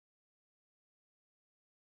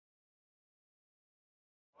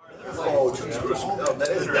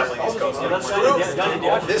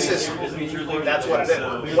That's what it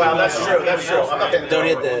is. Wow, that's true. That's true. Don't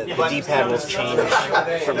hit the D-pad will change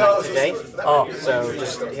from night to day. Oh, so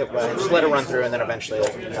just let it run through, and then eventually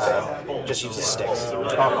just use the sticks.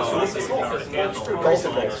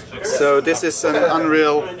 So this is an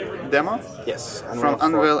Unreal demo? Yes. From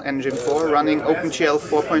Unreal Engine 4 running OpenGL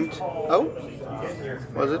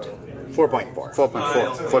 4.0? Was it? 4.4.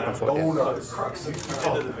 4.4. 4.4,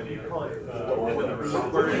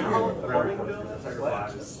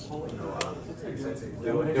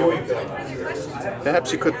 yeah.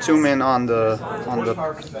 Perhaps you could zoom in on the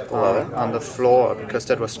floor, because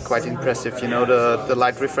that was quite impressive. You know, the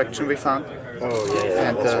light refraction we found. Oh yeah,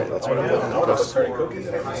 and that's what it was.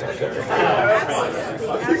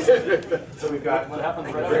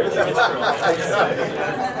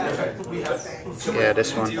 Yeah,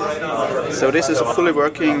 this one. So this is a fully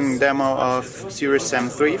working demo of Series Sam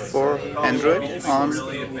 3 for Android on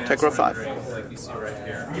Tegra 5.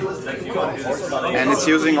 And it's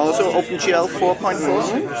using also OpenGL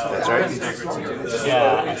 4.4. That's right.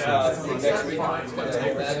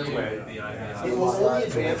 I'm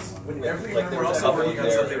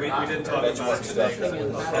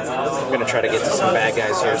going to try to get to some bad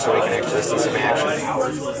guys here so we can actually see some action.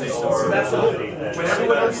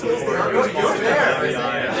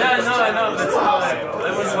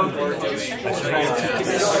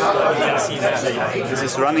 This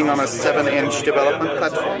is running on a 7-inch development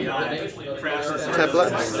platform.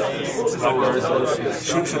 Tablet.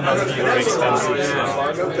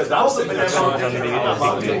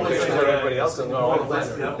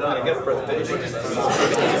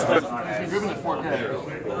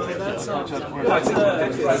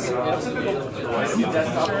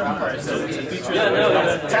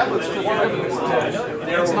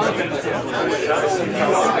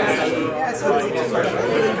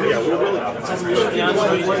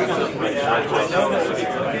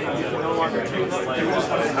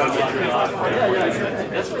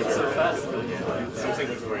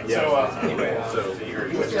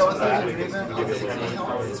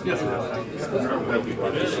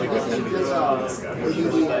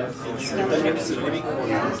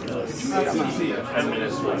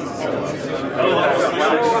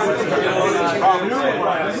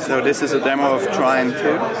 So this is a demo of Trine 2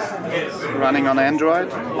 running on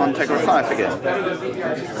Android on Tegra 5 again.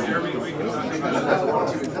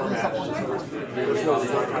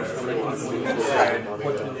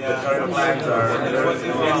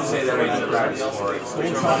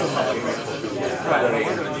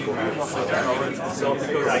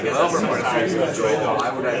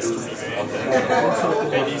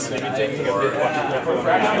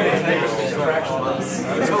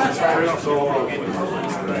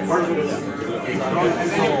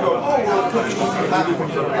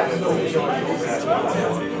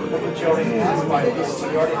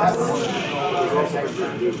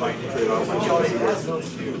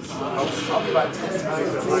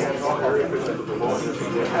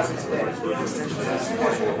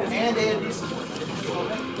 And Andy's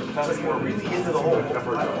we're really into the whole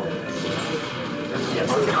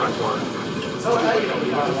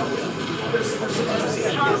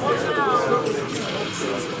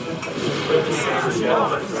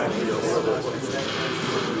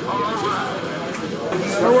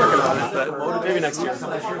We're working on it, but maybe next year.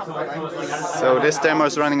 So this demo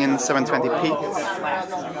is running in 720p.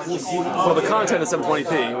 Well, the content is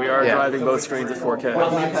 720p. We are driving both screens at 4K.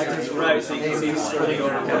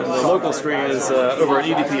 And the local screen is over an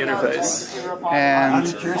EDP interface. And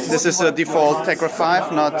this is a default Tegra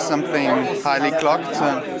 5, not something highly clocked.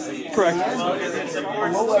 Correct.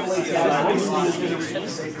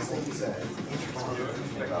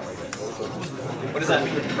 What does that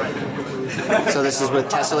mean? So this is with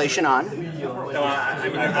tessellation on,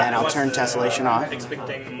 and I'll turn tessellation off.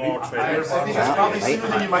 Expecting more trailers.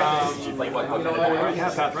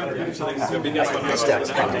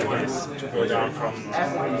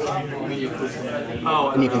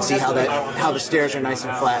 And you can see how the stairs are nice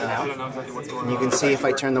and flat now. And you can see if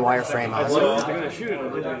I turn the wireframe on,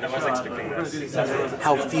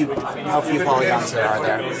 how few polygons there are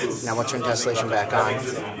there. Now we'll turn tessellation back on.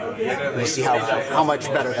 And you see how much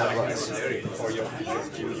better that looks. So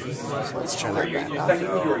let's turn that back on.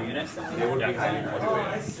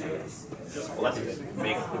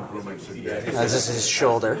 Now this is his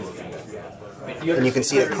shoulder. And you can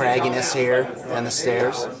see the cragginess here and the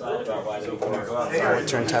stairs. So we'll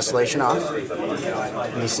turn tessellation off.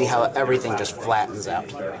 And you see how everything just flattens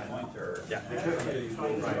out. Now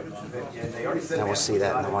we'll see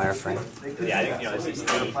that in the wireframe. Yeah, I think this is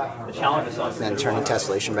the challenge is also Then turning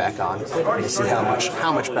tessellation back on, and you see how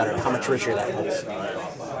much better, how much richer that looks.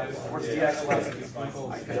 What's the excellence?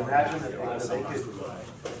 I can imagine that they could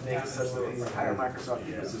make such an entire Microsoft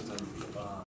ecosystem